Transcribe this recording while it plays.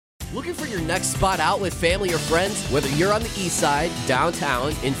Looking for your next spot out with family or friends? Whether you're on the east side,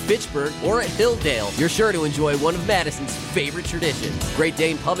 downtown, in Fitchburg, or at Hilldale, you're sure to enjoy one of Madison's favorite traditions. Great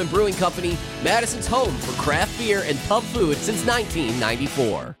Dane Pub and Brewing Company, Madison's home for craft beer and pub food since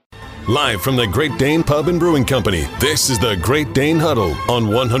 1994. Live from the Great Dane Pub and Brewing Company, this is the Great Dane Huddle on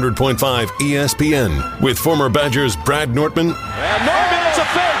 100.5 ESPN with former Badgers Brad Nortman. And Nortman, it's a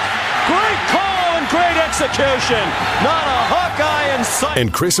fake. Great call and great execution. Not a Hawkeye in sight.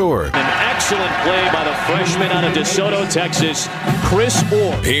 And Chris Orr. An excellent play by the freshman out of DeSoto, Texas, Chris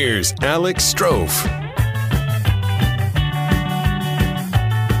Orr. Here's Alex Strouf.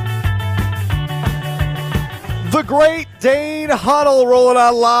 The Great Dane Huddle rolling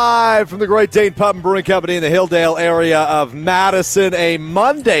out live from the Great Dane Pub and Brewing Company in the Hilldale area of Madison, a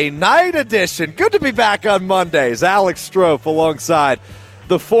Monday night edition. Good to be back on Mondays. Alex Strouf alongside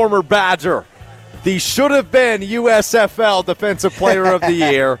the former Badger, the should-have-been USFL Defensive Player of the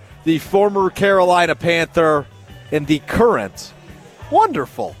Year, the former Carolina Panther, and the current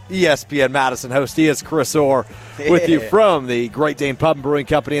wonderful ESPN Madison host. He is Chris Orr with you from the Great Dane Pub and Brewing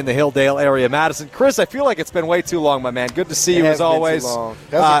Company in the Hilldale area of Madison. Chris, I feel like it's been way too long, my man. Good to see you as always. Too long.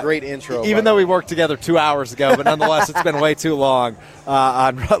 That's a great intro. Even though we worked together 2 hours ago, but nonetheless, it's been way too long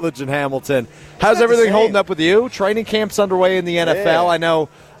on Rutledge and Hamilton. How's everything holding up with you? Training camp's underway in the NFL. Yeah. I know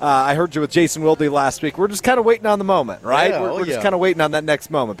I heard you with Jason Wilde last week. We're just kind of waiting on the moment, right? Yeah, we're just kind of waiting on that next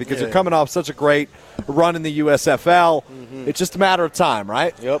moment because you're coming off such a great run in the USFL. Mm-hmm. It's just a matter of time,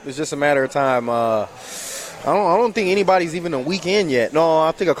 right? Yep, it's just a matter of time. I don't think anybody's even a weekend yet. No,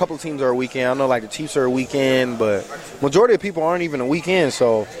 I think a couple of teams are a weekend. I know like the Chiefs are a weekend, but majority of people aren't even a weekend.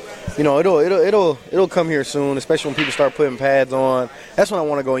 So, you know, it'll come here soon, especially when people start putting pads on. That's when I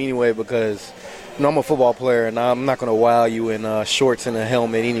want to go anyway because, you know, I'm a football player and I'm not going to wow you in shorts and a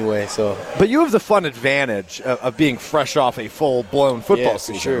helmet anyway. So, but you have the fun advantage of being fresh off a full-blown football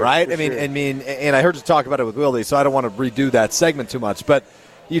season, sure, right? I mean, and I heard you talk about it with Wilde, so I don't want to redo that segment too much. But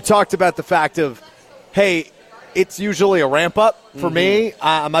you talked about the fact of, hey, it's usually a ramp-up for me.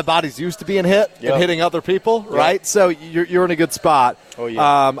 My body's used to being hit and hitting other people, right? So you're in a good spot. Oh, yeah.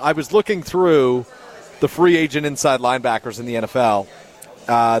 I was looking through the free agent inside linebackers in the NFL.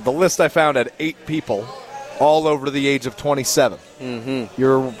 The list I found had 8 people, all over the age of 27. Mm-hmm.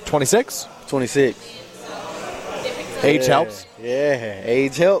 You're 26? 26. Age helps? Yeah,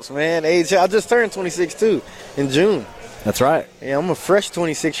 age helps, man. I just turned 26, too, in June. That's right. Yeah, I'm a fresh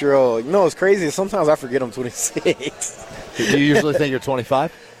 26-year-old. You know what's crazy is sometimes I forget I'm 26. Do you usually think you're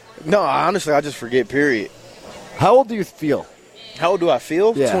 25? No, honestly, I just forget, period. How old do you feel? How old do I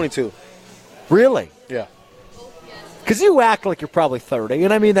feel? Yeah. 22. Really? Yeah. Because you act like you're probably 30,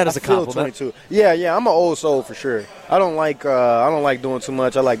 and I mean that as a compliment. 22. Yeah, I'm an old soul for sure. I don't like doing too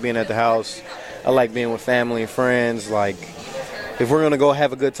much. I like being at the house. I like being with family and friends. Like, if we're gonna go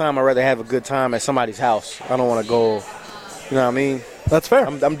have a good time, I'd rather have a good time at somebody's house. I don't want to go. You know what I mean? That's fair.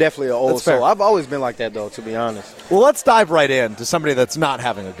 I'm definitely an old soul. I've always been like that, though, to be honest. Well, let's dive right in to somebody that's not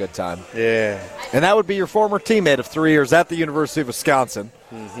having a good time. Yeah. And that would be your former teammate of 3 years at the University of Wisconsin.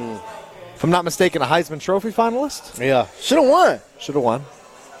 Mm-hmm. If I'm not mistaken, a Heisman Trophy finalist? Yeah. Should have won. Should have won.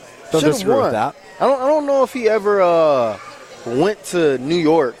 Don't disagree with that. I don't know if he ever went to New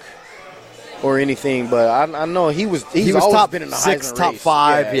York or anything, but I know he was always top been in the 6, Heisman top race.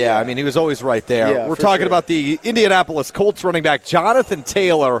 5. Yeah, I mean, he was always right there. Yeah, We're for talking sure. about the Indianapolis Colts running back Jonathan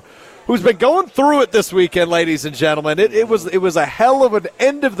Taylor, who's been going through it this weekend, ladies and gentlemen. It was a hell of an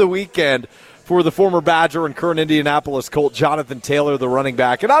end of the weekend for the former Badger and current Indianapolis Colt, Jonathan Taylor, the running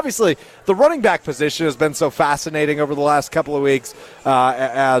back. And obviously, the running back position has been so fascinating over the last couple of weeks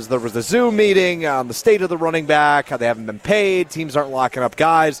as there was the Zoom meeting on the state of the running back, how they haven't been paid, teams aren't locking up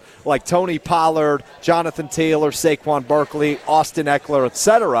guys like Tony Pollard, Jonathan Taylor, Saquon Barkley, Austin Eckler,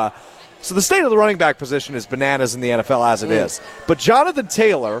 etc. So the state of the running back position is bananas in the NFL as it is. But Jonathan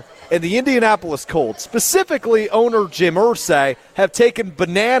Taylor and the Indianapolis Colts, specifically owner Jim Irsay, have taken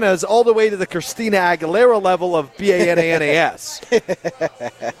bananas all the way to the Christina Aguilera level of B-A-N-A-N-A-S.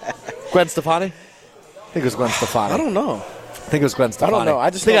 Gwen Stefani? I think it was Gwen Stefani. I don't know. I think it was Gwen Stefani. I don't know. I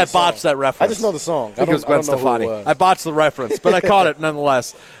think I botched that reference. I just know the song. I think it was Gwen Stefani. I botched the reference, but I caught it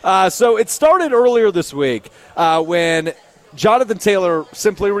nonetheless. So it started earlier this week when Jonathan Taylor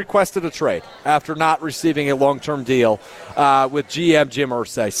simply requested a trade after not receiving a long-term deal with GM Jim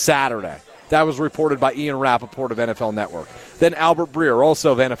Irsay Saturday. That was reported by Ian Rappaport of NFL Network. Then Albert Breer,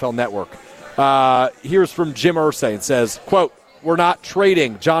 also of NFL Network. Here's from Jim Irsay and says, quote, "We're not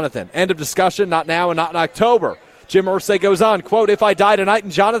trading Jonathan. End of discussion, not now and not in October." Jim Irsay goes on, quote, "If I die tonight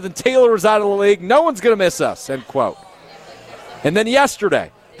and Jonathan Taylor is out of the league, no one's going to miss us," end quote. And then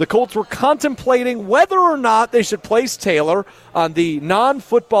yesterday, the Colts were contemplating whether or not they should place Taylor on the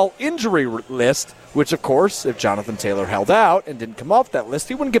non-football injury list, which, of course, if Jonathan Taylor held out and didn't come off that list,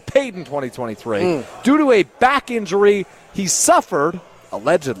 he wouldn't get paid in 2023 due to a back injury he suffered,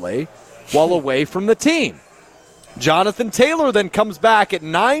 allegedly, while away from the team. Jonathan Taylor then comes back at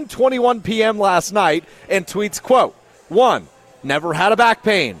 9:21 p.m. last night and tweets, quote, 1, never had a back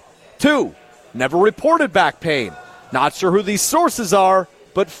pain. 2, never reported back pain. Not sure who these sources are,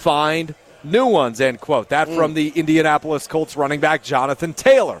 but find new ones, end quote. That from the Indianapolis Colts running back Jonathan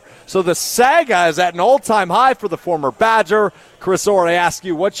Taylor. So the saga is at an all-time high for the former Badger. Chris Orr, I ask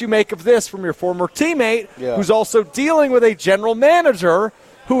you what you make of this from your former teammate, who's also dealing with a general manager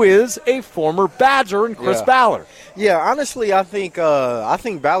who is a former Badger in Chris Ballard. Yeah, honestly, I think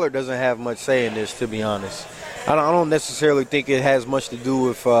Ballard doesn't have much say in this, to be honest. I don't necessarily think it has much to do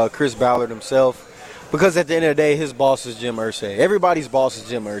with Chris Ballard himself, because at the end of the day, his boss is Jim Irsay. Everybody's boss is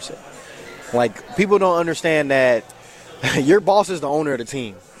Jim Irsay. Like, people don't understand that your boss is the owner of the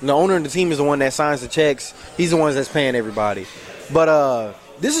team. And the owner of the team is the one that signs the checks. He's the one that's paying everybody. But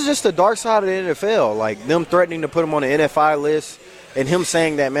this is just the dark side of the NFL. Like, them threatening to put him on the NFI list and him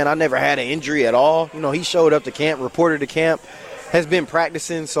saying that, man, I never had an injury at all. You know, he showed up to camp, reported to camp, has been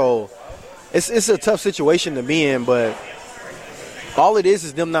practicing. So it's a tough situation to be in. But all it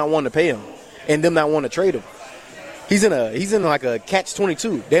is them not wanting to pay him and them not wanting to trade him. He's in like a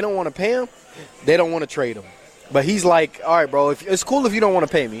catch-22. They don't want to pay him. They don't want to trade him. But he's like, all right, bro, it's cool if you don't want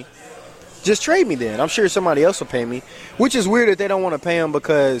to pay me. Just trade me then. I'm sure somebody else will pay me, which is weird that they don't want to pay him,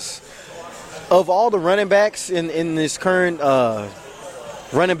 because of all the running backs in this current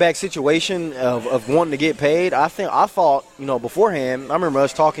running back situation of wanting to get paid, I thought, beforehand, I remember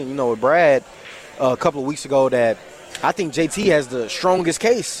us talking, with Brad a couple of weeks ago, that I think JT has the strongest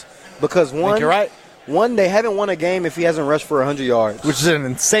case, because I think you're right. One, they haven't won a game if he hasn't rushed for 100 yards. Which is an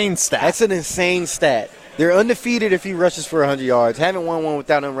insane stat. That's an insane stat. They're undefeated if he rushes for 100 yards. Haven't won one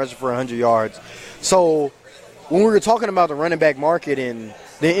without him rushing for 100 yards. So when we were talking about the running back market and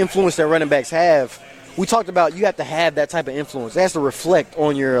the influence that running backs have, we talked about you have to have that type of influence. It has to reflect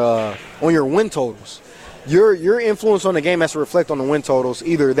on your win totals. Your influence on the game has to reflect on the win totals.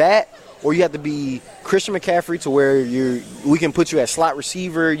 Either that, or you have to be Christian McCaffrey to where we can put you at slot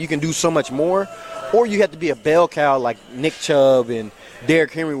receiver. You can do so much more. Or you have to be a bell cow like Nick Chubb and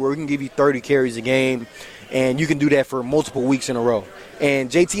Derrick Henry, where we can give you 30 carries a game, and you can do that for multiple weeks in a row. And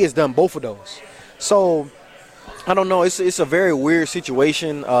JT has done both of those. So, I don't know. It's a very weird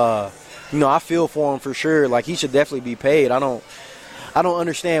situation. I feel for him for sure. Like, he should definitely be paid. I don't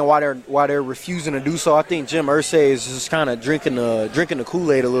understand why they're refusing to do so. I think Jim Irsay is just kind of drinking the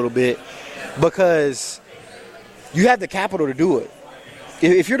Kool-Aid a little bit, because you have the capital to do it.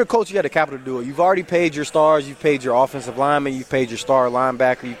 If you're the coach, you have the capital to do it. You've already paid your stars. You've paid your offensive lineman. You've paid your star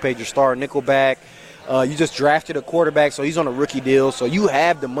linebacker. You've paid your star nickelback. You just drafted a quarterback, so he's on a rookie deal. So you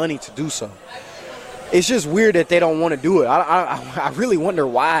have the money to do so. It's just weird that they don't want to do it. I really wonder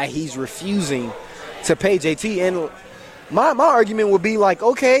why he's refusing to pay JT. And my argument would be like,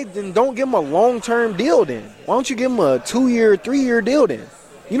 okay, then don't give him a long-term deal then. Why don't you give him a 2-year, 3-year deal then?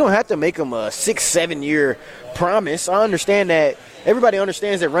 You don't have to make him a 6-7-year promise. I understand that. Everybody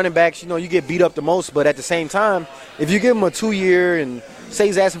understands that running backs, you get beat up the most, but at the same time, if you give him a 2-year and say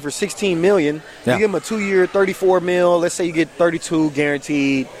he's asking for $16 million, you give him a 2-year, $34 million, let's say you get $32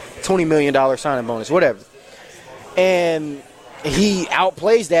 guaranteed, $20 million signing bonus, whatever. And he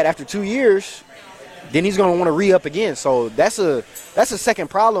outplays that after 2 years, then he's going to want to re-up again. So that's a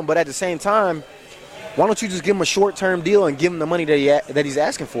second problem, but at the same time, why don't you just give him a short-term deal and give him the money that he's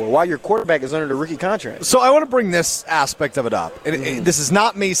asking for while your quarterback is under the rookie contract? So I want to bring this aspect of it up. This is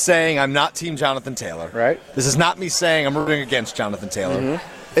not me saying I'm not Team Jonathan Taylor. Right. This is not me saying I'm rooting against Jonathan Taylor.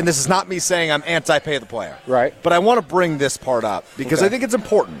 Mm-hmm. And this is not me saying I'm anti-pay the player. Right. But I want to bring this part up because I think it's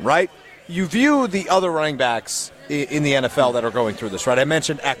important, right? You view the other running backs in the NFL that are going through this, right? I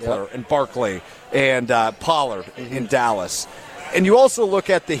mentioned Eckler and Barkley and Pollard in Dallas. And you also look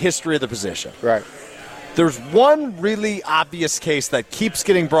at the history of the position. Right. There's one really obvious case that keeps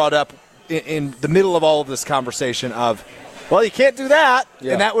getting brought up in the middle of all of this conversation of, well, you can't do that,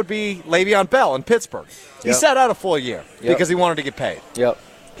 and that would be Le'Veon Bell in Pittsburgh. He sat out a full year because he wanted to get paid. Yep.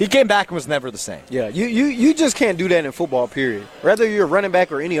 He came back and was never the same. Yeah, you just can't do that in football, period. Whether you're a running back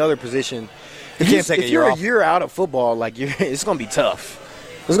or any other position, you can't take a year off. If you're a year out of football, it's going to be tough.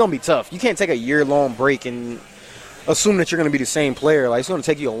 It's going to be tough. You can't take a year-long break and assume that you're going to be the same player. Like, it's going to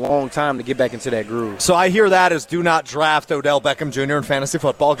take you a long time to get back into that groove. So I hear that as do not draft Odell Beckham Jr. in fantasy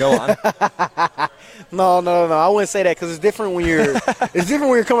football. Go on. No. I wouldn't say that because it's different when you're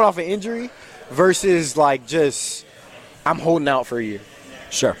coming off an injury versus just I'm holding out for a year.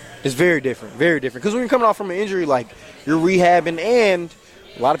 Sure. It's very different, very different. Because when you're coming off from an injury, like you're rehabbing, and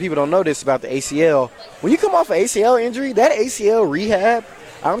a lot of people don't know this about the ACL. When you come off an ACL injury, that ACL rehab,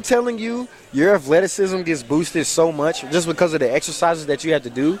 I'm telling you, your athleticism gets boosted so much just because of the exercises that you have to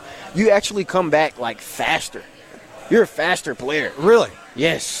do. You actually come back like faster. You're a faster player. Really?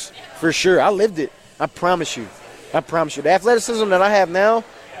 Yes, for sure. I lived it. I promise you. I promise you. The athleticism that I have now,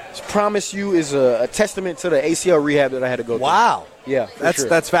 I promise you, is a testament to the ACL rehab that I had to go through. Wow. Yeah,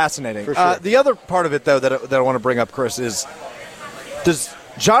 that's fascinating. For sure. The other part of it, though, that I want to bring up, Chris, is does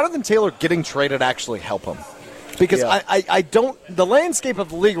Jonathan Taylor getting traded actually help him? Because I don't – the landscape of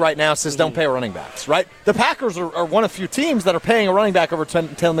the league right now says don't pay running backs, right? The Packers are one of few teams that are paying a running back over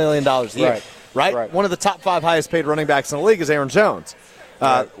 $10 million a year, right? One of the top 5 highest paid running backs in the league is Aaron Jones.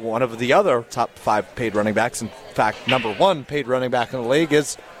 One of the other top 5 paid running backs, in fact, number 1 paid running back in the league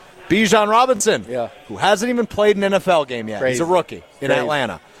is Bijan Robinson, who hasn't even played an NFL game yet. Crazy. He's a rookie in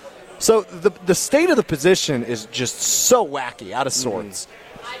Atlanta. So the state of the position is just so wacky, out of sorts.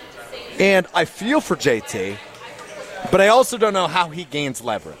 And I feel for JT, but I also don't know how he gains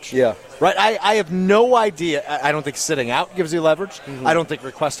leverage. Yeah. Right? I have no idea. I don't think sitting out gives you leverage. I don't think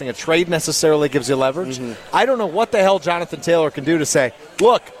requesting a trade necessarily gives you leverage. I don't know what the hell Jonathan Taylor can do to say,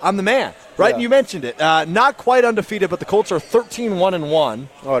 look, I'm the man. Right? Yeah. And you mentioned it. Not quite undefeated, but the Colts are 13-1-1.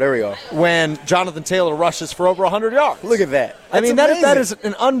 Oh, there we go. When Jonathan Taylor rushes for over 100 yards. Look at that. I mean, that is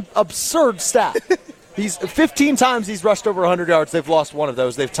an absurd stat. He's 15 times he's rushed over 100 yards. They've lost one of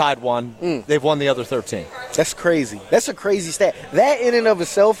those. They've tied one. They've won the other 13. That's crazy. That's a crazy stat. That in and of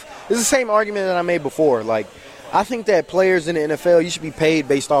itself is the same argument that I made before. Like, I think that players in the NFL, you should be paid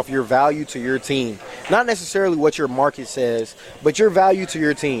based off your value to your team. Not necessarily what your market says, but your value to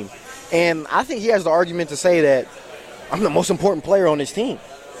your team. And I think he has the argument to say that I'm the most important player on this team.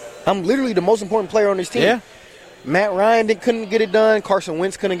 I'm literally the most important player on this team. Yeah. Matt Ryan couldn't get it done. Carson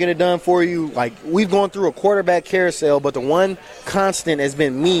Wentz couldn't get it done for you. Like, we've gone through a quarterback carousel, but the one constant has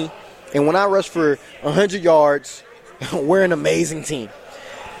been me. And when I rush for 100 yards, we're an amazing team.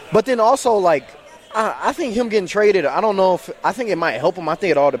 But then also, like, I think him getting traded, I don't know if – I think it might help him. I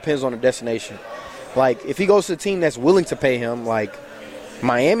think it all depends on the destination. Like, if he goes to a team that's willing to pay him, like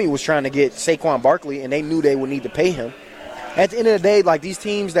Miami was trying to get Saquon Barkley, and they knew they would need to pay him. At the end of the day, like, these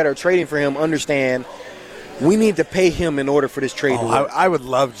teams that are trading for him understand – we need to pay him in order for this trade to work. I would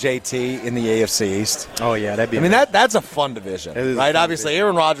love JT in the AFC East. Oh, yeah, that'd be that's a fun division, right? Obviously,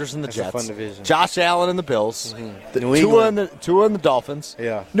 Aaron Rodgers and the Jets. A fun division. Josh Allen and the Bills. Tua and the Dolphins.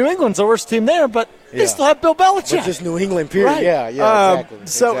 Yeah. New England's the worst team there, but they still have Bill Belichick. But just New England, period. Right. Yeah, exactly.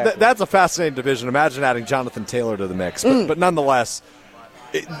 So that's a fascinating division. Imagine adding Jonathan Taylor to the mix. But nonetheless,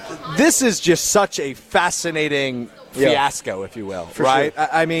 this is just such a fascinating fiasco, if you will, right? Sure.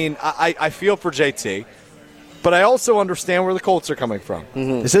 I mean, I feel for JT. But I also understand where the Colts are coming from.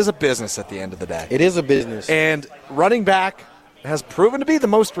 This is a business at the end of the day. It is a business. And running back has proven to be the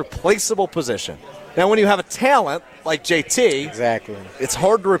most replaceable position. Now, when you have a talent like JT, exactly, it's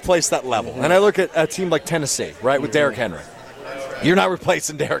hard to replace that level. And I look at a team like Tennessee, right, with Derrick Henry. You're not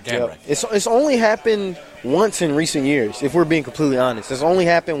replacing Derrick Henry. It's only happened once in recent years, if we're being completely honest. It's only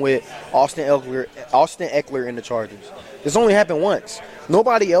happened with Austin Eckler in the Chargers. It's only happened once.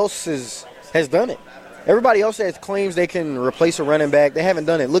 Nobody else has done it. Everybody else that claims they can replace a running back, they haven't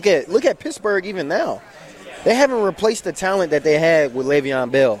done it. Look at Pittsburgh even now. They haven't replaced the talent that they had with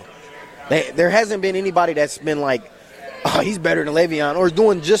Le'Veon Bell. There hasn't been anybody that's been like, oh, he's better than Le'Veon, or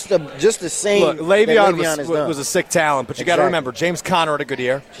doing just the same. Look, Le'Veon was a sick talent, but you got to remember, James Conner had a good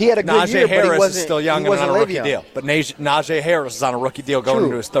year. He had a good year, Harris but he wasn't, is still young and on a rookie deal. But Najee Harris is on a rookie deal going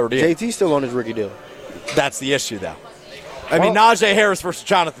into his third year. JT's still on his rookie deal. That's the issue, though. I mean, Najee Harris versus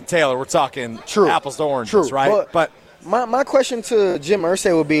Jonathan Taylor, we're talking apples to oranges, right? But my question to Jim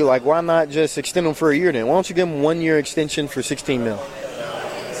Irsay would be, like, why not just extend him for a year then? Why don't you give him 1 year extension for $16 million?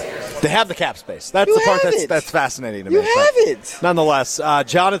 They have the cap space. That's the part that's fascinating to me. You have it. Nonetheless,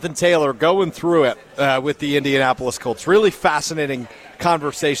 Jonathan Taylor going through it with the Indianapolis Colts. Really fascinating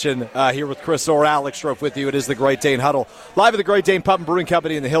conversation here with Chris Orr, Alex Strouf with you. It is the Great Dane Huddle, live at the Great Dane Pub and Brewing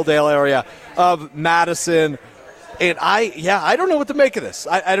Company in the Hilldale area of Madison. And I don't know what to make of this.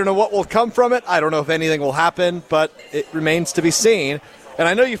 I don't know what will come from it. I don't know if anything will happen, but it remains to be seen. And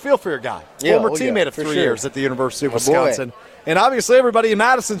I know you feel for your guy. Former teammate of 3 years at the University of Wisconsin. And obviously everybody in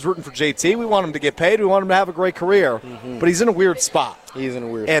Madison's rooting for JT. We want him to get paid. We want him to have a great career. But he's in a weird spot. He's in a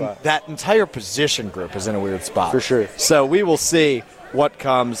weird spot. And that entire position group is in a weird spot. For sure. So we will see what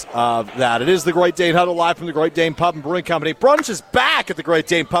comes of that. It is the Great Dane Huddle, live from the Great Dane Pub and Brewing Company. Brunch is back at the Great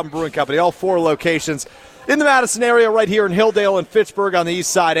Dane Pub and Brewing Company. All 4 locations in the Madison area, right here in Hilldale and Fitchburg on the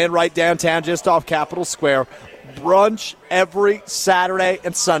east side, and right downtown just off Capitol Square. brunch every Saturday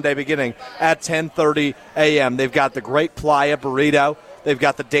and Sunday beginning at 10:30 a.m. They've got the Great Playa Burrito. They've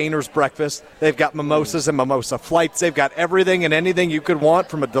got the Daner's Breakfast. They've got mimosas and mimosa flights. They've got everything and anything you could want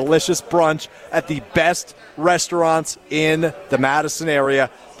from a delicious brunch at the best restaurants in the Madison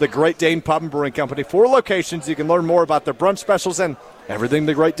area. The Great Dane Pub and Brewing Company. 4 locations. You can learn more about their brunch specials and everything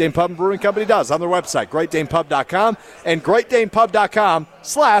the Great Dane Pub and Brewing Company does on their website, greatdanepub.com and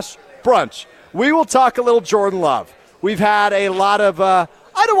greatdanepub.com/brunch. We will talk a little Jordan Love. We've had a lot of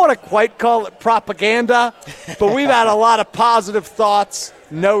I don't want to quite call it propaganda, but we've had a lot of positive thoughts,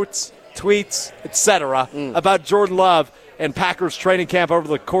 notes, tweets, etc. about Jordan Love and Packers training camp over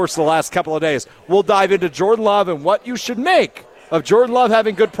the course of the last couple of days. We'll dive into Jordan Love and what you should make of Jordan Love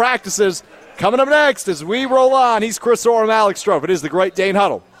having good practices. Coming up next as we roll on, he's Chris Orr and Alex Strouf. It is the Great Dane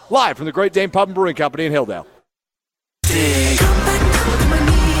Huddle, live from the Great Dane Pub and Brewing Company in Hilldale.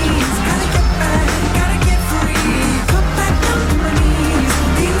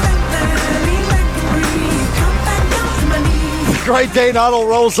 Great Dane Huddle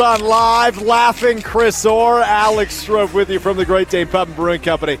rolls on live, laughing Chris Orr, Alex Strouf with you from the Great Dane Pub and Brewing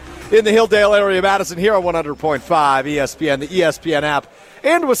Company in the Hilldale area of Madison here on 100.5 ESPN, the ESPN app,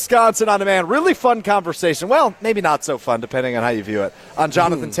 and Wisconsin On Demand. Really fun conversation. Well, maybe not so fun, depending on how you view it. On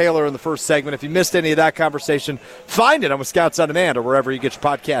Jonathan Taylor in the first segment. If you missed any of that conversation, find it on Wisconsin On Demand or wherever you get your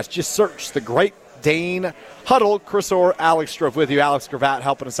podcast. Just search the Great Dane Huddle. Chris Orr, Alex Strouf with you. Alex Gravatt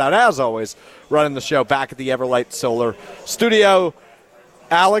helping us out, as always, running the show back at the Everlight Solar Studio.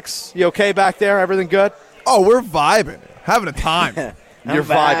 Alex, you okay back there? Everything good? Oh, we're vibing. Having a time. You're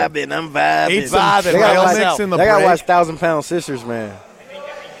vibing. I'm vibing. Ate some vibing. trail Right? mix in the They got to break. watch 1,000-Pound Sisters, man.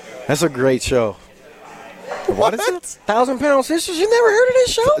 That's a great show. What is it? 1,000-Pound Sisters? You never heard of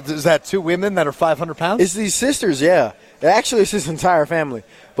this show? Is that 2 women that are 500 pounds? It's these sisters, yeah. Actually, it's his entire family.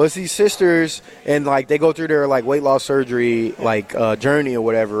 But it's these sisters, and, like, they go through their, like, weight loss surgery, like, journey or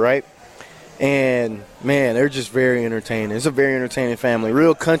whatever, right? And, man, they're just very entertaining. It's a very entertaining family.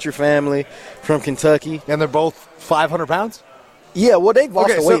 Real country family from Kentucky. And they're both 500 pounds? Yeah, well, they've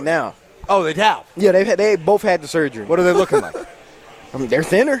lost the so- weight now. Oh, they have. Yeah, they both had the surgery. What are they looking like? I mean, they're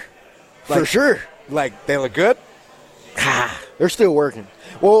thinner, for Like- sure. Like, they look good? They're still working.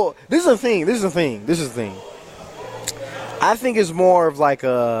 Well, this is the thing. I think it's more of like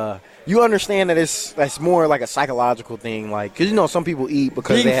you understand that that's more like a psychological thing, like, because, you know, some people eat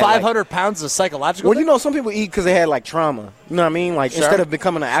because Being they had, 500 pounds is a psychological well, thing? you know, some people eat because they had, like, trauma. You know what I mean? Like, Sure. instead of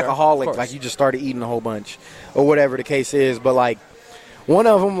becoming an alcoholic, Of course. like, you just started eating a whole bunch or whatever the case is. But, like, one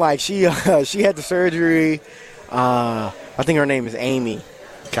of them, like, she had the surgery. I think her name is Amy.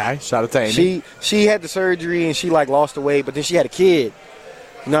 Okay, shout out to Amy. She had the surgery and she, like, lost the weight, but then she had a kid.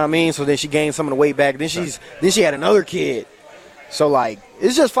 You know what I mean? So then she gained some of the weight back. Then she had another kid. So, like,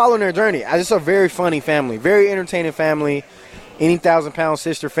 it's just following their journey. It's a very funny family, very entertaining family. Any 1,000-Pound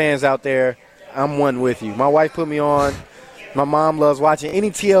Sister fans out there, I'm one with you. My wife put me on. My mom loves watching any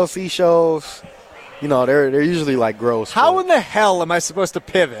TLC shows. You know, they're usually, like, gross. How in the hell am I supposed to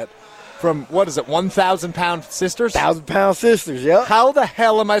pivot from, 1,000-pound sisters? 1,000-Pound Sisters, yep. How the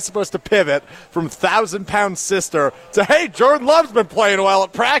hell am I supposed to pivot from 1,000-pound sister to, hey, Jordan Love's been playing well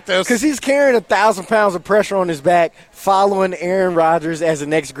at practice? Because he's carrying 1,000 pounds of pressure on his back, following Aaron Rodgers as the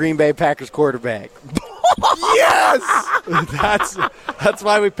next Green Bay Packers quarterback. Yes! That's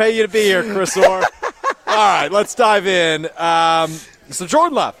why we pay you to be here, Chris Orr. All right, let's dive in. So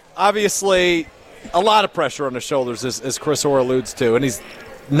Jordan Love, obviously a lot of pressure on his shoulders, as Chris Orr alludes to, and he's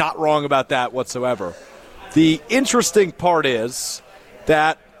not wrong about that whatsoever. The interesting part is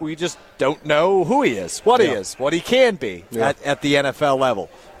that we just don't know who he is, what he is, what he can be at the NFL level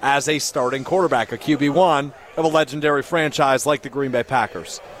as a starting quarterback, a QB1 of a legendary franchise like the Green Bay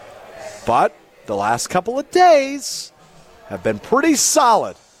Packers. But the last couple of days have been pretty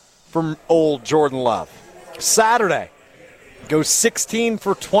solid from old Jordan Love. Saturday goes 16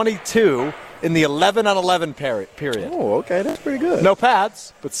 for 22 in the 11-on-11 period. Oh, okay, that's pretty good. No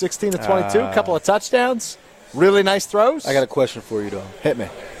pads, but 16 to 22, a couple of touchdowns, really nice throws. I got a question for you, though. Hit me.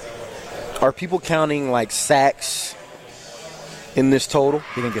 Are people counting, like, sacks in this total?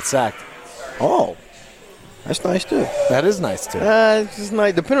 He didn't get sacked. Oh, that's nice, too. That is nice, too. It's just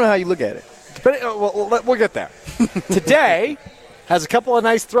nice, depending on how you look at it. We'll get there. Today has a couple of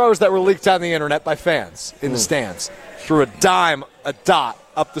nice throws that were leaked on the internet by fans in the stands. Threw a dot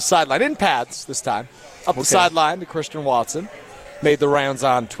up the sideline, in pads this time, up the sideline to Christian Watson. Made the rounds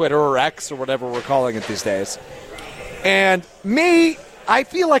on Twitter or X or whatever we're calling it these days. And me, I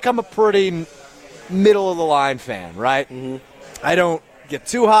feel like I'm a pretty middle-of-the-line fan, right? Mm-hmm. I don't get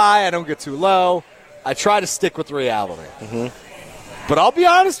too high. I don't get too low. I try to stick with reality. Mm-hmm. But I'll be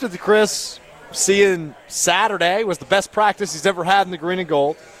honest with you, Chris. seeing Saturday was the best practice he's ever had in the green and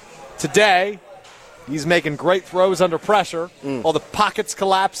gold. Today, he's making great throws under pressure. While the pocket's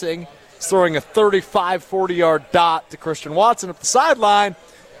collapsing, he's throwing a 35, 40-yard dot to Christian Watson up the sideline.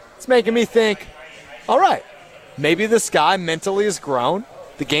 It's making me think, all right, maybe this guy mentally has grown.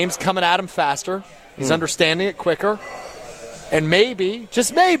 The game's coming at him faster. He's understanding it quicker. And maybe,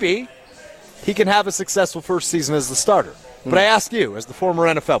 just maybe, he can have a successful first season as the starter. But I ask you, as the former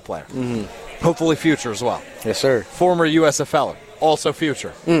NFL player, hopefully future as well. Yes, sir. Former USFLer, also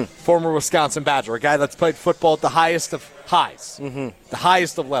future. Former Wisconsin Badger, a guy that's played football at the highest of highs, the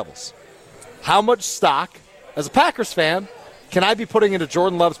highest of levels. How much stock, as a Packers fan, can I be putting into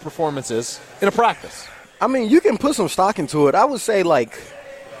Jordan Love's performances in a practice? I mean, you can put some stock into it. I would say like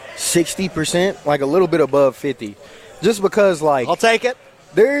 60%, like a little bit above 50. Just because, like, I'll take it.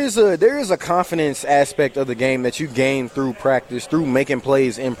 There is a confidence aspect of the game that you gain through practice, through making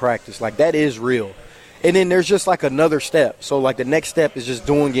plays in practice. Like, that is real. And then there's just, like, another step. So, like, the next step is just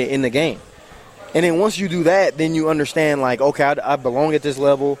doing it in the game. And then once you do that, then you understand, like, okay, I belong at this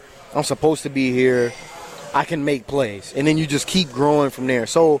level. I'm supposed to be here. I can make plays. And then you just keep growing from there.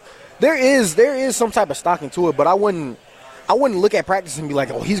 So there is some type of stock into it, but I wouldn't look at practice and be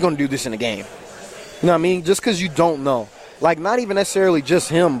like, oh, he's going to do this in the game. You know what I mean? Just because you don't know. Like, not even necessarily just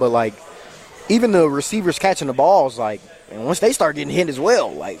him, but, like, even the receivers catching the balls, like, and once they start getting hit as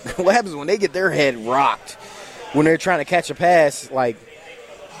well, like, what happens when they get their head rocked when they're trying to catch a pass? Like,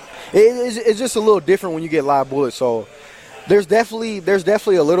 it's just a little different when you get live bullets. So there's definitely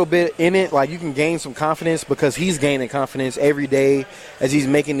a little bit in it. Like, you can gain some confidence because he's gaining confidence every day as he's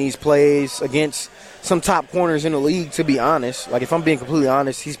making these plays against some top corners in the league, to be honest. Like, if I'm being completely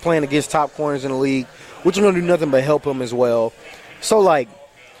honest, he's playing against top corners in the league, which is going to do nothing but help him as well. So, like,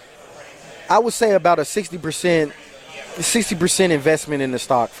 I would say about a 60% investment in the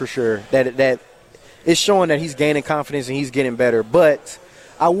stock for sure. That is showing that he's gaining confidence and he's getting better. But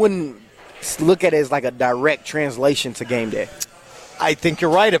I wouldn't look at it as like a direct translation to game day. I think you're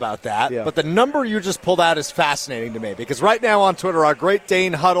right about that, Yeah. but the number you just pulled out is fascinating to me because right now on Twitter, our Great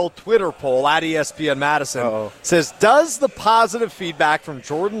Dane Huddle Twitter poll at ESPN Madison says, does the positive feedback from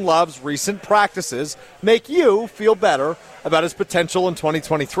Jordan Love's recent practices make you feel better about his potential in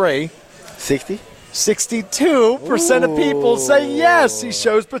 2023? 60? 62% of people say yes, he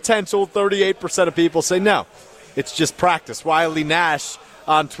shows potential. 38% of people say no. It's just practice. Wiley Nash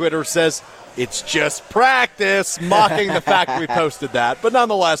on Twitter says, it's just practice, mocking the fact we posted that. But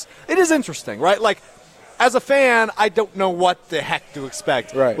nonetheless, it is interesting, right? Like, as a fan, I don't know what the heck to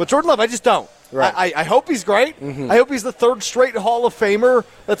expect. Right. With Jordan Love, I just don't. Right. I hope he's great. I hope he's the third straight Hall of Famer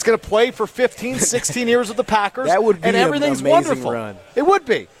that's going to play for 15, 16 years with the Packers. That would be and everything's an amazing wonderful. run. It would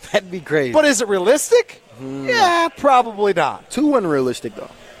be. That'd be crazy. But is it realistic? Yeah, probably not. Too unrealistic,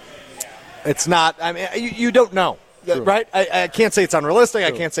 though. It's not. I mean, you don't know. True. Right? I can't say it's unrealistic.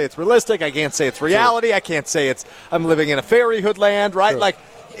 True. I can't say it's realistic. I can't say it's reality. True. I can't say I'm living in a fairyhood land, right? True. Like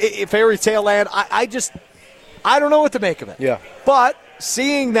fairy tale land. I don't know what to make of it. Yeah. But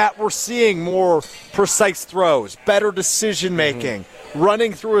seeing that we're seeing more precise throws, better decision making,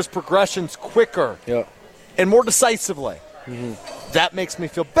 running through his progressions quicker and more decisively, that makes me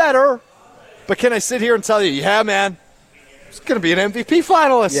feel better. But can I sit here and tell you, yeah, man, he's going to be an MVP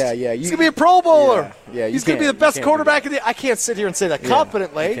finalist. Yeah. He's going to be a Pro Bowler. Yeah, he's going to be the best quarterback in the – I can't sit here and say that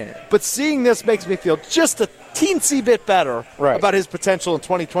confidently. But seeing this makes me feel just a teensy bit better about his potential in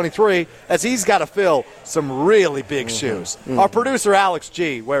 2023 as he's got to fill some really big shoes. Our producer, Alex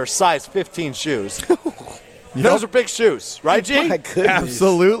G., wears size 15 shoes. Those are big shoes, right, G? My goodness.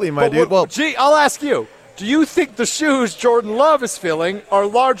 Absolutely, my dude. Well, G, I'll ask you. Do you think the shoes Jordan Love is filling are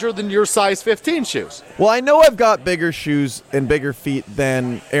larger than your size 15 shoes? well, I know I've got bigger shoes and bigger feet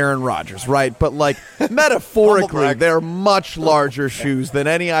than Aaron Rodgers, right? But, like, metaphorically, they're much larger shoes than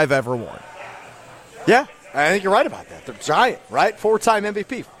any I've ever worn. Yeah, I think you're right about that. They're giant, right? 4-time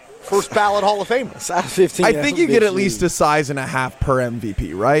MVP, first ballot Hall of Famer. Size 15. I think you get at least a size and a half per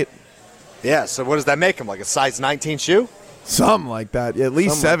MVP, right? Yeah, so what does that make him, like a size 19 shoe? Something like that. At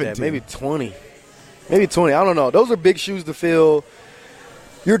least Something 17. like that, maybe 20. Maybe 20. I don't know. Those are big shoes to fill.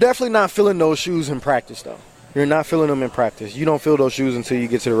 You're definitely not filling those shoes in practice, though. You're not filling them in practice. You don't fill those shoes until you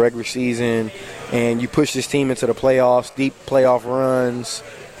get to the regular season and you push this team into the playoffs, deep playoff runs.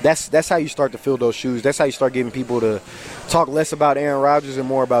 That's how you start to fill those shoes. That's how you start getting people to talk less about Aaron Rodgers and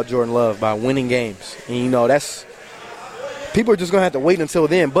more about Jordan Love, by winning games. And, you know, people are just going to have to wait until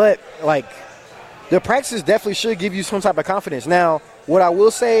then. But, like, the practices definitely should give you some type of confidence. Now, what I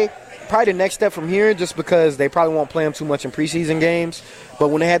will say, probably the next step from here, just because they probably won't play him too much in preseason games, but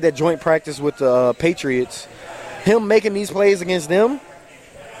when they had that joint practice with the Patriots, him making these plays against them,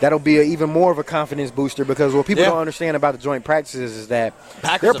 that'll be even more of a confidence booster because what people don't understand about the joint practices is that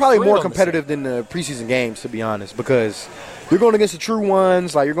they're probably more competitive than the preseason games, to be honest, because you're going against the true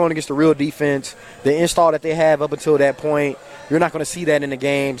ones, like you're going against the real defense. The install that they have up until that point, you're not going to see that in the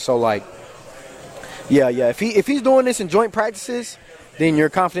game. So, like, yeah. If he's doing this in joint practices, then your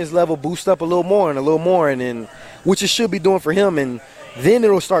confidence level boosts up a little more, and then which it should be doing for him, and then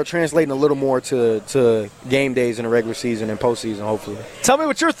it'll start translating a little more to game days in the regular season and postseason, hopefully. Tell me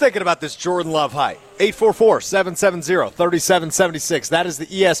what you're thinking about this Jordan Love hype. 844-770-3776. That is the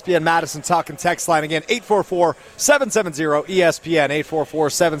ESPN Madison talk and text line. Again, 844-770-ESPN,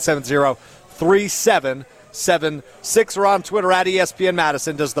 844-770-3776. Or on Twitter at ESPN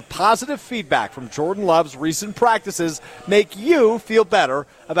Madison. Does the positive feedback from Jordan Love's recent practices make you feel better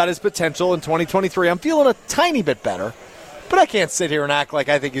about his potential in 2023? I'm feeling a tiny bit better. But I can't sit here and act like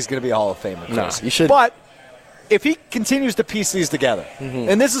I think he's going to be a Hall of Famer. No, you should. But if he continues to piece these together,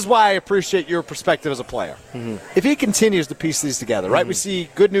 and this is why I appreciate your perspective as a player, if he continues to piece these together, right? We see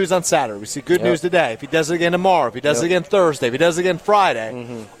good news on Saturday. We see good news today. If he does it again tomorrow, if he does it again Thursday, if he does it again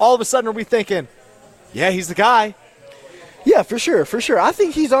Friday, all of a sudden are we thinking, yeah, he's the guy? Yeah, for sure. I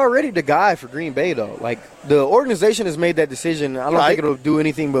think he's already the guy for Green Bay, though. Like, the organization has made that decision. I don't think it'll do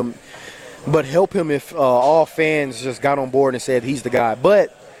anything but help him if all fans just got on board and said he's the guy.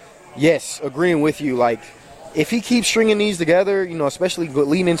 But, yes, agreeing with you, like, if he keeps stringing these together, you know, especially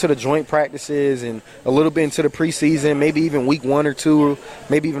leading into the joint practices and a little bit into the preseason, maybe even week 1 or 2,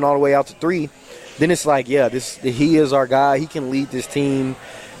 maybe even all the way out to 3, then it's like, yeah, he is our guy. He can lead this team.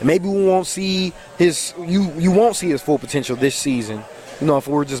 And maybe we won't see you won't see his full potential this season. You know, if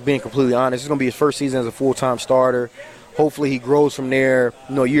we're just being completely honest, it's going to be his first season as a full-time starter. Hopefully he grows from there,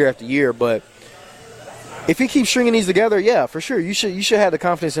 you know, year after year. But if he keeps stringing these together, yeah, for sure. You should have the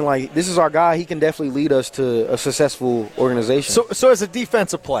confidence in, like, this is our guy. He can definitely lead us to a successful organization. So as a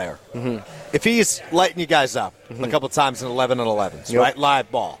defensive player, if he's lighting you guys up a couple times in 11-on-11s, right, live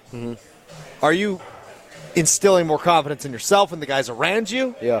ball, are you instilling more confidence in yourself and the guys around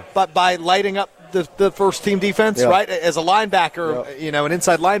you? Yeah. But by lighting up the first team defense, right? As a linebacker, you know, an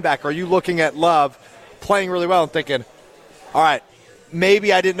inside linebacker, are you looking at Love playing really well and thinking, all right,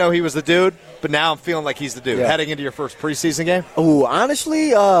 maybe I didn't know he was the dude, but now I'm feeling like he's the dude heading into your first preseason game? Oh,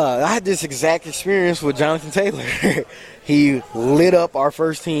 honestly, I had this exact experience with Jonathan Taylor. He lit up our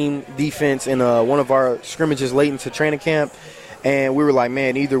first team defense in one of our scrimmages late into training camp, and we were like,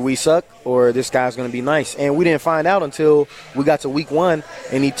 man, either we suck or this guy's going to be nice. And we didn't find out until we got to week 1,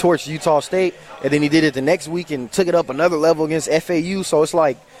 and he torched Utah State, and then he did it the next week and took it up another level against FAU. So it's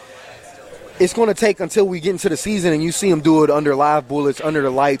like, it's going to take until we get into the season and you see him do it under live bullets, under the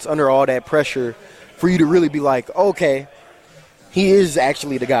lights, under all that pressure, for you to really be like, okay, he is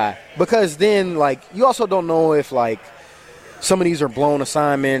actually the guy. Because then, like, you also don't know if, like, some of these are blown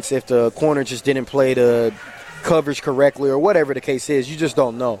assignments, if the corner just didn't play the coverage correctly or whatever the case is. You just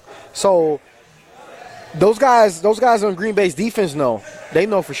don't know. So those guys on Green Bay's defense know. They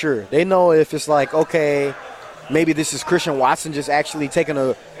know for sure. They know if it's like, okay, maybe this is Christian Watson just actually taking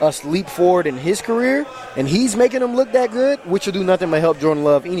a leap forward in his career, and he's making him look that good, which will do nothing but help Jordan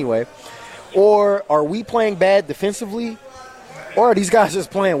Love anyway. Or are we playing bad defensively, or are these guys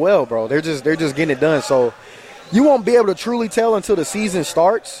just playing well, bro? They're just getting it done. So you won't be able to truly tell until the season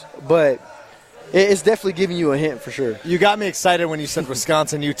starts, but it's definitely giving you a hint for sure. You got me excited when you said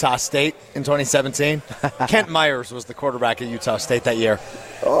Wisconsin, Utah State in 2017. Kent Myers was the quarterback at Utah State that year.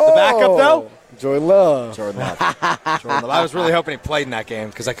 Oh, the backup, though? Jordan Love. Jordan Love. I was really hoping he played in that game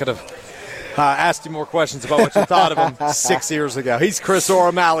because I could have asked you more questions about what you thought of him 6 years ago. He's Chris Orr.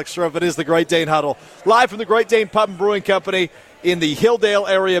 I'm Alex Strouf. It is the Great Dane Huddle, live from the Great Dane Pub and Brewing Company in the Hilldale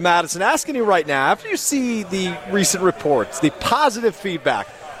area of Madison. Asking you right now, after you see the recent reports, the positive feedback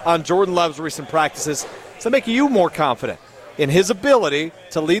on Jordan Love's recent practices, does that make you more confident in his ability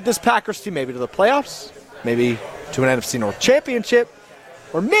to lead this Packers team maybe to the playoffs, maybe to an NFC North championship,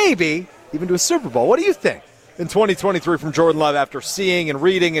 or maybe even to a Super Bowl? What do you think in 2023 from Jordan Love after seeing and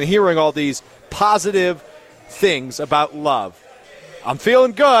reading and hearing all these positive things about Love? I'm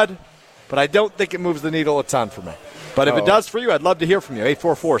feeling good, but I don't think it moves the needle a ton for me. But if it does for you, I'd love to hear from you.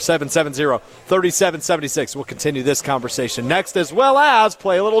 844-770-3776. We'll continue this conversation next, as well as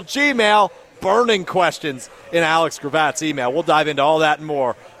play a little Gmail, burning questions in Alex Gravat's email. We'll dive into all that and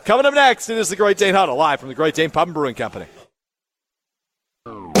more. Coming up next, it is the Great Dane Huddle, live from the Great Dane Pub and Brewing Company.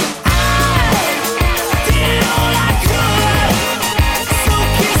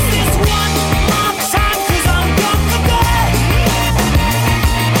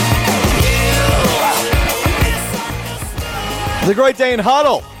 The Great Dane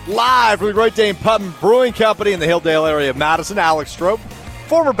Huddle, live from the Great Dane Pub and Brewing Company in the Hilldale area of Madison. Alex Strouf,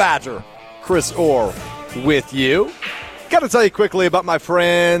 former Badger, Chris Orr, with you. Got to tell you quickly about my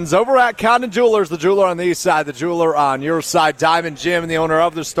friends over at Condon Jewelers, the jeweler on the east side, the jeweler on your side, Diamond Jim, the owner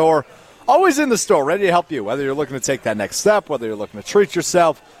of the store. Always in the store, ready to help you, whether you're looking to take that next step, whether you're looking to treat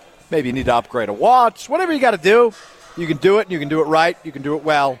yourself, maybe you need to upgrade a watch, whatever you got to do, you can do it, and you can do it right, you can do it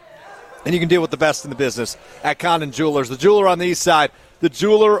well, and you can deal with the best in the business at Condon Jewelers, the jeweler on the east side, the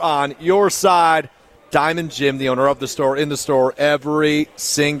jeweler on your side, Diamond Jim, the owner of the store, in the store every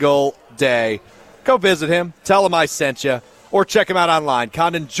single day. Go visit him, tell him I sent you, or check him out online,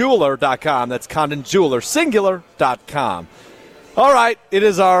 condonjeweler.com. That's condonjewelersingular.com. All right, it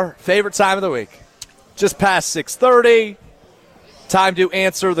is our favorite time of the week. Just past 6:30. Time to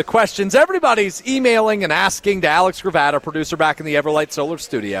answer the questions everybody's emailing and asking to Alex Gravata, producer back in the Everlight Solar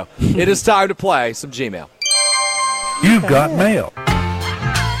Studio. It is time to play some Gmail. You've got mail.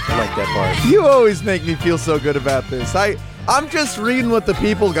 I like that part. You always make me feel so good about this. I'm just reading what the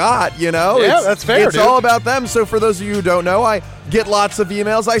people got, you know? Yeah, that's fair, It's dude. all about them. So for those of you who don't know, I get lots of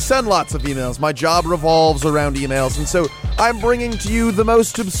emails. I send lots of emails. My job revolves around emails. And so I'm bringing to you the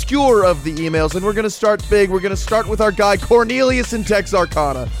most obscure of the emails. And we're going to start big. We're going to start with our guy, Cornelius in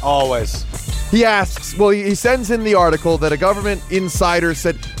Texarkana. Always. He asks, well, he sends in the article that a government insider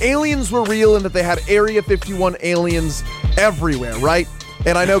said aliens were real and that they had Area 51 aliens everywhere, right?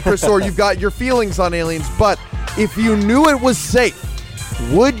 And I know, Chris Orr, you've got your feelings on aliens, but if you knew it was safe,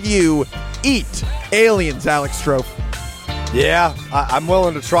 would you eat aliens, Alex Strouf? Yeah, I'm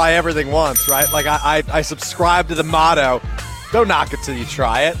willing to try everything once, right? Like I subscribe to the motto, don't knock it till you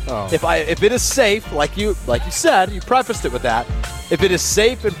try it. Oh. If it is safe, like you said, you prefaced it with that. If it is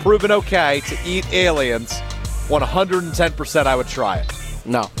safe and proven okay to eat aliens, 110% I would try it.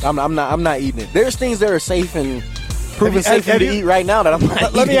 No, I'm not eating it. There's things that are safe and proven safe have to you- eat right now that I'm not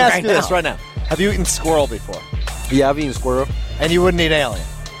eating. Let me ask right you this now. right now. Have you eaten squirrel before? Yeah, I've eaten squirrel. And you wouldn't eat alien?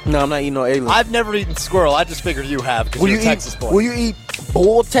 No, I'm not eating no alien. I've never eaten squirrel. I just figured you have because you're a Texas boy. Will you eat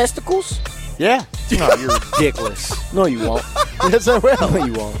bull testicles? Yeah. No, you're ridiculous. No, you won't. Yes, I will. No,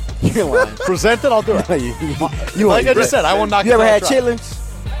 you won't. You're lying. Present it, I'll do it. No, you Like I won't. just said, I won't knock You it ever till I had try.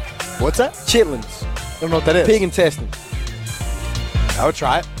 chitlins? What's that? Chitlins. I don't know what that is. Pig intestines. I would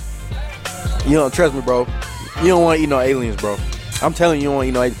try it. You don't trust me, bro. You don't want to eat no aliens, bro. I'm telling you, you don't want to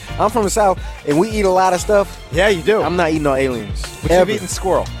eat no aliens. I'm from the South, and we eat a lot of stuff. Yeah, you do. I'm not eating no aliens. But Ever. you've eaten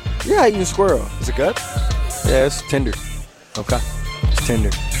squirrel. Yeah, I eating squirrel. Is it good? Yeah, it's tender. Okay. It's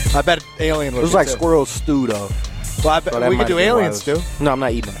tender. I bet alien It would was be like too. squirrel stew, though. Well, I bet So that we might could do be why aliens it was- too. No, I'm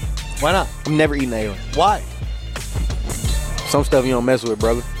not eating that. Why not? I'm never eating alien. Why? Some stuff you don't mess with,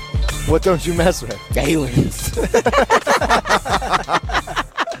 brother. What don't you mess with? Aliens.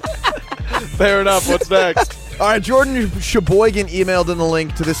 Fair enough. What's next? All right, Jordan Sheboygan emailed in the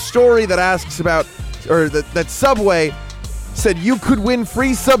link to this story that asks about, or that Subway said you could win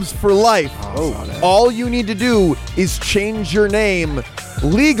free subs for life. All you need to do is change your name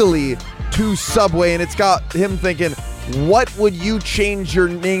legally to Subway, and it's got him thinking, what would you change your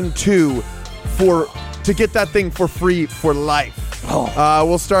name to get that thing for free for life?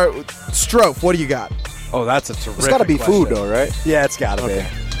 We'll start with Strouf. What do you got? Oh, that's a terrific It's got to be question. food, though, right? Yeah, it's got to be.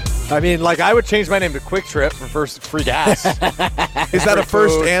 I mean, like, I would change my name to Quick Trip for first free gas. Is that a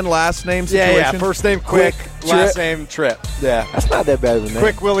first food. and last name situation? Yeah. First name Quick, last name Trip. Yeah. That's not that bad of a name.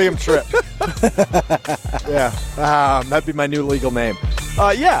 Quick William Tripp. Yeah. That'd be my new legal name.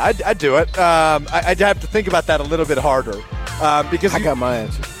 Yeah, I'd do it. I'd have to think about that a little bit harder. Because I got my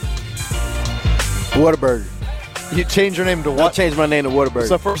answer. Whataburger. you change your name to I'll what? change my name to Whataburger.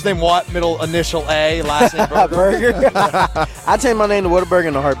 So first name what, middle initial A, last name Burger. Burger. I change my name to Whataburger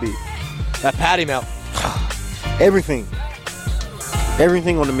in a heartbeat. That patty melt. Everything.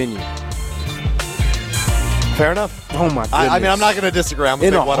 Everything on the menu. Fair enough. Oh my goodness. I mean, I'm not going to disagree. I'm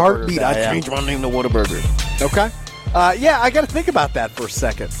In gonna a pick Whataburger heartbeat, guy, I yeah. change my name to Whataburger. Okay. Yeah, I got to think about that for a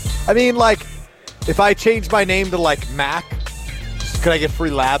second. I mean, like, if I change my name to, like, Mac, could I get free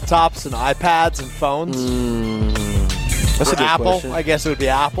laptops and iPads and phones? That's Or a good Apple? question. I guess it would be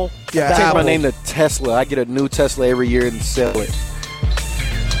Apple. Yeah, I change Apple. my name to Tesla. I get a new Tesla every year and sell it.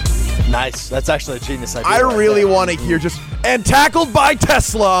 Nice. That's actually a genius idea. I right really there. want to hear just, and tackled by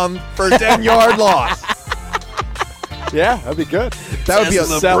Tesla for 10-yard loss. Yeah, that'd be good. That would be a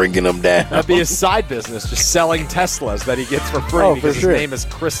Tesla bringing them down. That'd be his side business, just selling Teslas that he gets for free Oh, for because sure. his name is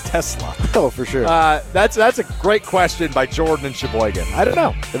Chris Tesla. Oh, for sure. That's a great question by Jordan and Sheboygan. I don't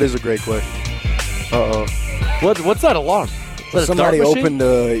know. That is a great question. Uh-oh. What's that alarm? Is that a Somebody dart machine? opened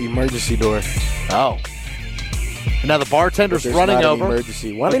the emergency door. Oh. And now the bartender's There's running not an over.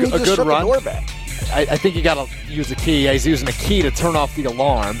 emergency. Why A didn't he good just shut run. the door back? I think you got to use a key. Yeah, he's using a key to turn off the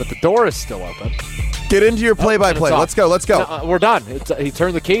alarm, but the door is still open. Get into your play-by-play. Let's go. No, we're done. He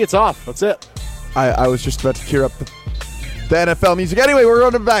turned the key. It's off. That's it. I was just about to cue up the NFL music. Anyway, we're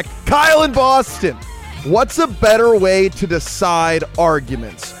running back. Kyle in Boston. What's a better way to decide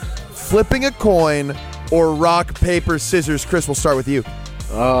arguments? Flipping a coin or rock, paper, scissors? Chris, we'll start with you.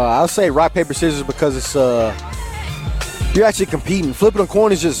 I'll say rock, paper, scissors because it's you're actually competing. Flipping a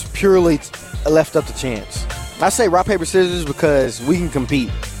coin is just purely left up to chance. I say rock, paper, scissors because we can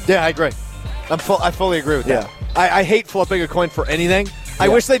compete. Yeah, I agree. I fully agree with that. I hate flipping a coin for anything. I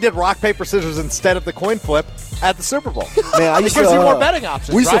wish they did rock, paper, scissors instead of the coin flip at the Super Bowl. Man, it gives you more betting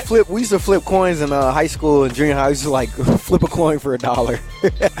options. We used to flip coins in high school and junior high. We used to like flip a coin for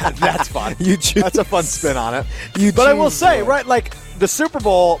 $1. That's fun. That's a fun spin on it. But I will say, right, like the Super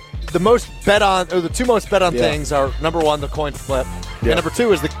Bowl, the two most bet on things are number one, the coin flip, and number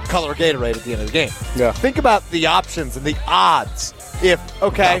two is the color Gatorade at the end of the game. Yeah. Think about the options and the odds. If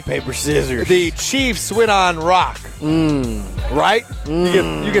rock, paper, scissors, the Chiefs win on rock, right?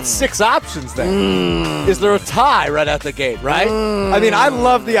 You get 6 options there. Is there a tie right out the gate, right? I mean, I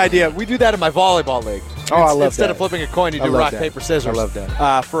love the idea. We do that in my volleyball league. I love that. Instead of flipping a coin, you do rock, paper, scissors. I love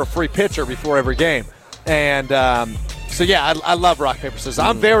that. For a free pitcher before every game. And so, yeah, I love rock, paper, scissors.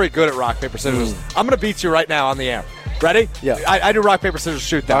 I'm very good at rock, paper, scissors. I'm going to beat you right now on the air. Ready? Yeah. I do rock, paper, scissors,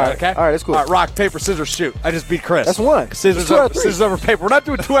 shoot that, okay? All right, that's cool. All right, rock, paper, scissors, shoot. I just beat Chris. That's one. Scissors over paper. We're not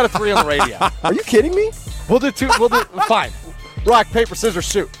doing 2 out of 3 on the radio. Are you kidding me? We'll do 2. Fine. Rock, paper, scissors,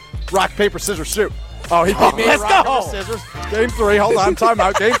 shoot. Rock, paper, scissors, shoot. Oh, he beat me. Let's rock, go. Paper, scissors. Game 3. Hold on. Time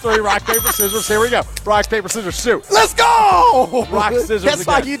out. Game 3. Rock, paper, scissors. Here we go. Rock, paper, scissors, shoot. Let's go. Rock, scissors. That's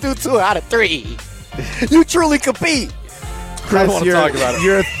again. why you do 2 out of 3. You truly compete. Chris, talk about it.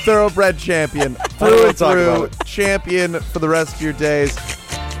 You're a thoroughbred champion. Through and through. Champion for the rest of your days.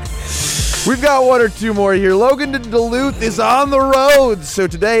 We've got 1 or 2 more here. Logan to Duluth is on the road. So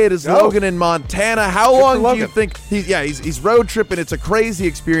today it is Logan in Montana. How long do you think he's road tripping? It's a crazy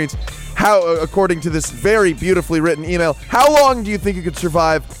experience. How, according to this very beautifully written email, how long do you think you could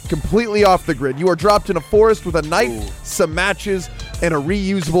survive completely off the grid? You are dropped in a forest with a knife, some matches, and a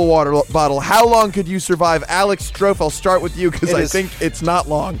reusable water bottle. How long could you survive? Alex Strouf, I'll start with you because I think it's not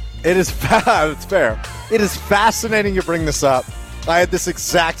long. It is it's fair. It is fascinating you bring this up. I had this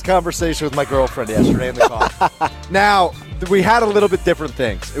exact conversation with my girlfriend yesterday in the car. Now, we had a little bit different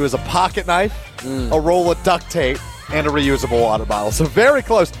things. It was a pocket knife, a roll of duct tape, and a reusable water bottle. So very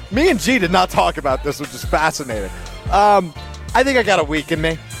close. Me and G did not talk about this, which is fascinating. I think I got a week in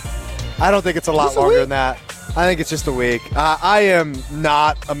me. I don't think it's a lot longer than that. I think it's just a week. I am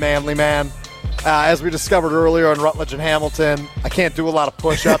not a manly man. As we discovered earlier on Rutledge and Hamilton, I can't do a lot of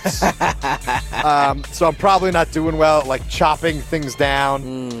push-ups. So I'm probably not doing well at, like, chopping things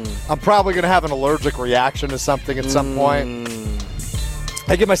down. I'm probably going to have an allergic reaction to something at some point.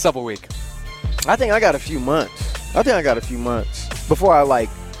 I give myself a week. I think I got a few months before I, like,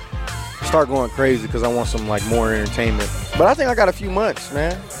 start going crazy because I want some, like, more entertainment. But I think I got a few months,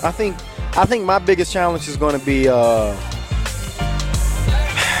 man. I think my biggest challenge is going to be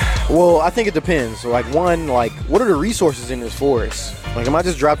well, I think it depends. Like, one, like, what are the resources in this forest? Like, am I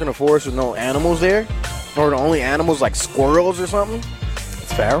just dropped in a forest with no animals there? Or the only animals, like squirrels or something?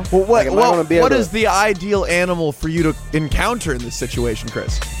 It's fair. Well, what is the ideal animal for you to encounter in this situation,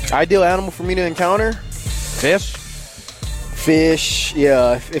 Chris? Ideal animal for me to encounter? Fish,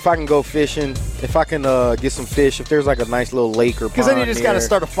 yeah. If I can go fishing, if I can get some fish, if there's like a nice little lake or pond, because then you just got to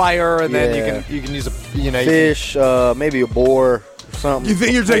start a fire, and then you can use a fish, maybe a boar. Something. You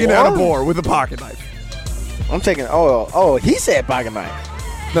think you're taking out a boar with a pocket knife? I'm taking. He said pocket knife.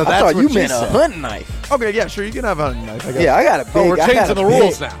 No, I thought you meant a hunting knife. Okay, yeah, sure, you can have a hunting knife. I guess. Yeah, I got a big. We're changing the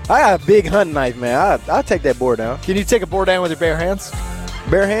rules now. I got a big hunting knife, man. I'll take that boar down. Can you take a boar down with your bare hands?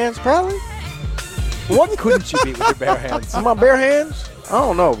 Bare hands, probably. What couldn't you beat with your bare hands? My bare hands? I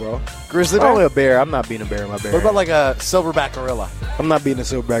don't know, bro. Grizzly bear? Only a bear. I'm not beating a bear in my bare hands. What about like a silverback gorilla? I'm not beating a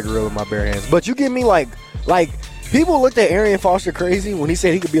silverback gorilla with my bare hands. But you give me like people looked at Arian Foster crazy when he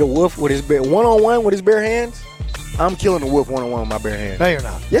said he could beat a wolf with his bare one-on-one with his bare hands. I'm killing a wolf one-on-one with my bare hands. No, you're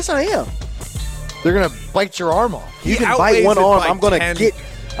not. Yes, I am. They're gonna bite your arm off. You can bite one arm. I'm gonna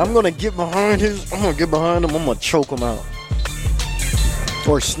get behind him. I'm gonna choke him out.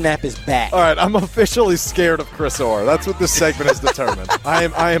 Or snap his back. All right, I'm officially scared of Chris Orr. That's what this segment has determined. I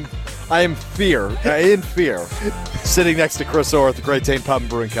am in fear, sitting next to Chris Orr at the Great Dane Pub and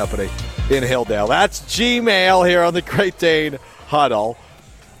Brewing Company in Hilldale. That's Gmail here on the Great Dane Huddle.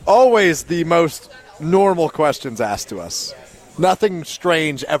 Always the most normal questions asked to us. Nothing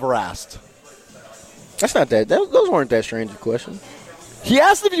strange ever asked. That's not that. Those weren't that strange a question. He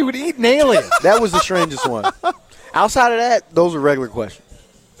asked if you would eat an alien. That was the strangest one. Outside of that, those are regular questions.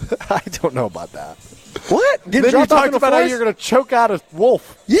 I don't know about that. What? Then you talked about how you're going to choke out a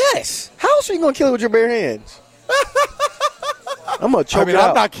wolf. Yes. How else are you going to kill it with your bare hands? I'm going to choke it out.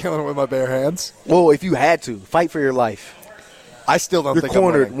 I'm not killing it with my bare hands. Well, if you had to, fight for your life. I still don't You're think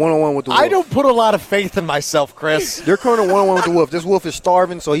cornered I'm winning. one-on-one with the wolf. I don't put a lot of faith in myself, Chris. You're cornered one-on-one with the wolf. This wolf is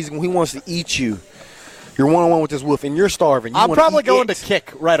starving, so he wants to eat you. You're one-on-one with this wolf, and you're starving. I'm probably going to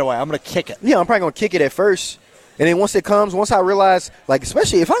kick right away. I'm going to kick it. Yeah, I'm probably going to kick it at first. And then once it comes, once I realize, like,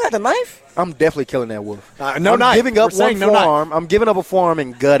 especially if I got the knife, I'm definitely killing that wolf. No knife. Giving up one no forearm. knife. I'm giving up a forearm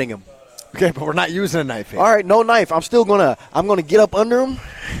and gutting him. Okay, but we're not using a knife here. All right, no knife. I'm gonna get up under him.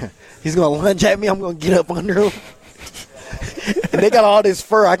 He's gonna lunge at me. I'm gonna get up under him. And they got all this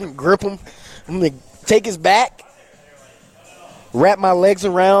fur. I can grip him. I'm gonna take his back, wrap my legs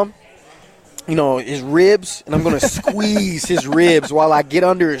around, his ribs, and I'm gonna squeeze his ribs while I get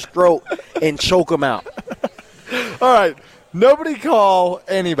under his throat and choke him out. All right, nobody call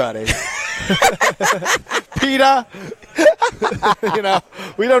anybody. PETA.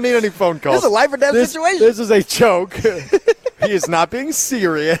 We don't need any phone calls. This is a life or death situation. This is a joke. He is not being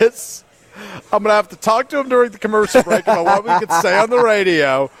serious. I'm going to have to talk to him during the commercial break about what we could say on the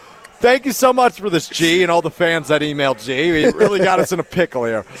radio. Thank you so much for this, G, and all the fans that emailed G. He really got us in a pickle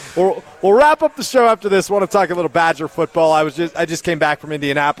here. We'll wrap up the show after this. Want to talk a little Badger football. I just came back from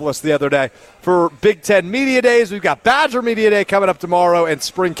Indianapolis the other day for Big Ten Media Days. We've got Badger Media Day coming up tomorrow and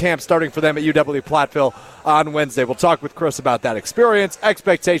spring camp starting for them at UW Platteville on Wednesday. We'll talk with Chris about that experience,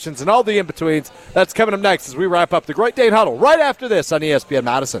 expectations, and all the in-betweens. That's coming up next as we wrap up the Great Dane Huddle right after this on ESPN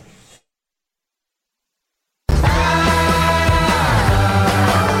Madison.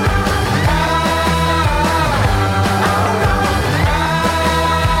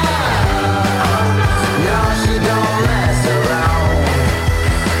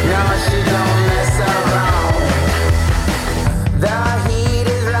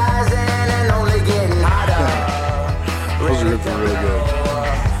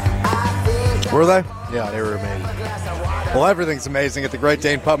 Were they? Yeah, they were amazing. Well, everything's amazing at the Great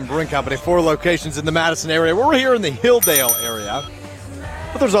Dane Pub and Brewing Company. 4 locations in the Madison area. We're here in the Hilldale area.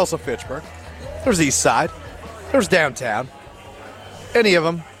 But there's also Fitchburg. There's East Side. There's downtown. Any of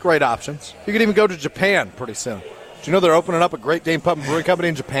them, great options. You could even go to Japan pretty soon. Did you know they're opening up a Great Dane Pub and Brewing Company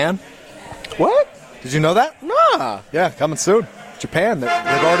in Japan? What? Did you know that? Nah. Yeah, coming soon. Japan. They've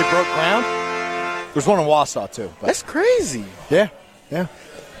already broke ground. There's one in Wausau, too. That's crazy. Yeah.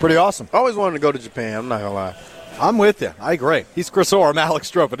 Pretty awesome. I always wanted to go to Japan. I'm not going to lie. I'm with you. I agree. He's Chris Orr. I'm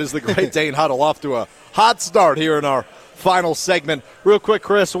Alex Strouf. It is the Great Dane Huddle off to a hot start here in our final segment. Real quick,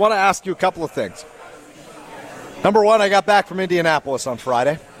 Chris, I want to ask you a couple of things. Number one, I got back from Indianapolis on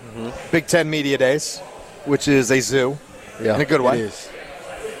Friday. Big Ten Media Days, which is a zoo in a good way. It is.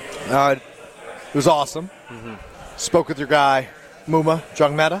 It was awesome. Spoke with your guy, Muma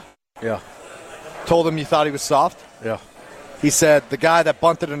Jungmeta. Yeah. Told him you thought he was soft. Yeah. He said the guy that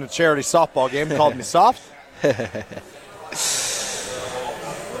bunted in a charity softball game called me soft. That's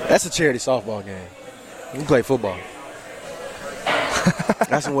a charity softball game. You can play football.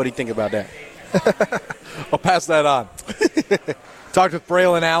 Ask him what he think about that. I'll pass that on. Talked with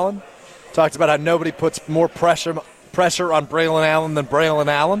Braylon Allen. Talked about how nobody puts more pressure on Braylon Allen than Braylon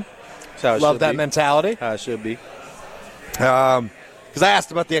Allen. Love that mentality. How it should be. Because I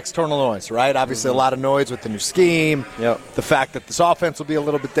asked about the external noise, right? Obviously a lot of noise with the new scheme. Yep. The fact that this offense will be a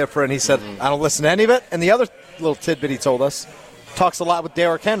little bit different. He said, I don't listen to any of it. And the other little tidbit he told us, talks a lot with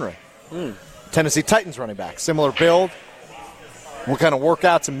Derrick Henry. Tennessee Titans running back. Similar build. What kind of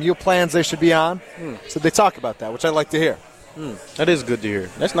workouts and meal plans they should be on. So they talk about that, which I like to hear. That is good to hear.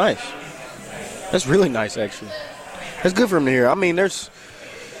 That's nice. That's really nice, actually. That's good for him to hear. I mean, there's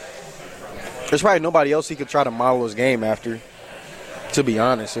probably nobody else he could try to model his game after, to be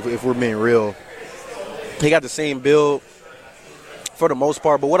honest, if we're being real. He got the same build for the most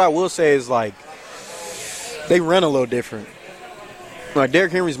part, but what I will say is, like, they run a little different. Like,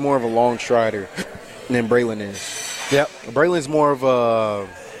 Derrick Henry's more of a long strider than Braylon is. Yep. Braylon's more of a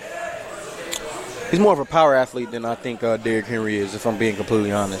he's more of a power athlete than I think Derrick Henry is, if I'm being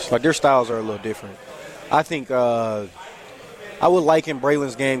completely honest. Like, their styles are a little different. I think I would liken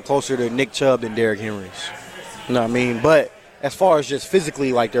Braylon's game closer to Nick Chubb than Derrick Henry's. You know what I mean? But as far as just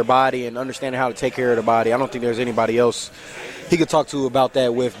physically, like, their body and understanding how to take care of the body, I don't think there's anybody else he could talk to about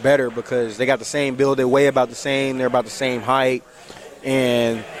that with better, because they got the same build, they weigh about the same, they're about the same height,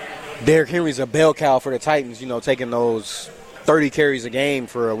 and Derrick Henry's a bell cow for the Titans, taking those 30 carries a game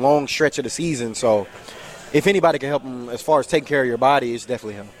for a long stretch of the season. So if anybody can help him as far as taking care of your body, it's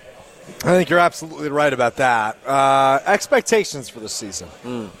definitely him. I think you're absolutely right about that. Expectations for the season.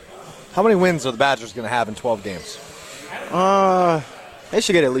 How many wins are the Badgers going to have in 12 games? They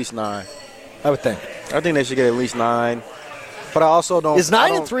should get at least 9. I would think. I think they should get at least 9. But I also don't. Is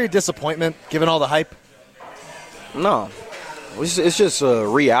 9-3 a disappointment given all the hype? No, it's just a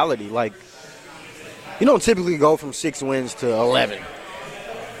reality. Like, you don't typically go from 6 wins to 11.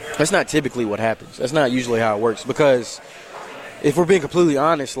 That's not typically what happens. That's not usually how it works. Because if we're being completely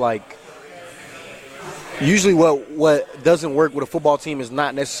honest, like, usually what doesn't work with a football team is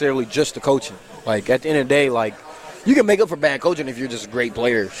not necessarily just the coaching. Like, at the end of the day, like, you can make up for bad coaching if you're just great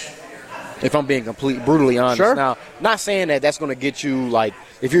players. If I'm being brutally honest. Sure. Now, not saying that that's going to get you, like,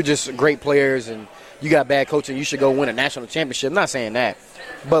 if you're just great players and you got bad coaching, you should go win a national championship. I'm not saying that.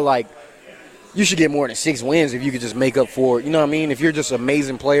 But, like, you should get more than 6 wins if you could just make up for it. You know what I mean? If you're just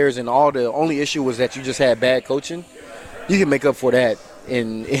amazing players and the only issue was that you just had bad coaching, you can make up for that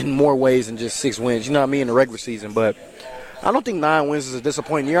in more ways than just 6 wins. You know what I mean? In the regular season. But I don't think 9 wins is a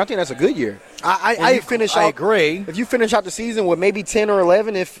disappointing year. I think that's a good year. I agree. If you finish out the season with maybe 10 or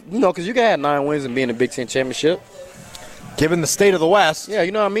 11, because you can have 9 wins and be in the Big Ten championship. Given the state of the West. Yeah,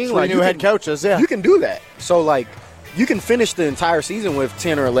 you know what I mean? 3 new head coaches, yeah. You can do that. So, like, you can finish the entire season with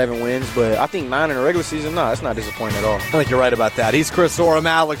 10 or 11 wins, but I think 9 in the regular season, that's not disappointing at all. I think you're right about that. He's Chris Orr. I'm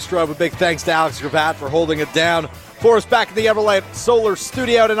Alex Strouf. A big thanks to Alex Gravatt for holding it down for us back in the Everlight Solar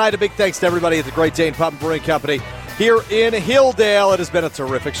Studio tonight. A big thanks to everybody at the Great Dane Pub and Brewing Company here in Hilldale. It has been a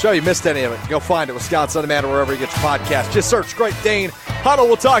terrific show. You missed any of it, go find it. Wisconsin On Demand or wherever you get your podcast. Just search Great Dane Huddle.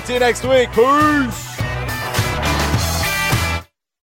 We'll talk to you next week. Peace.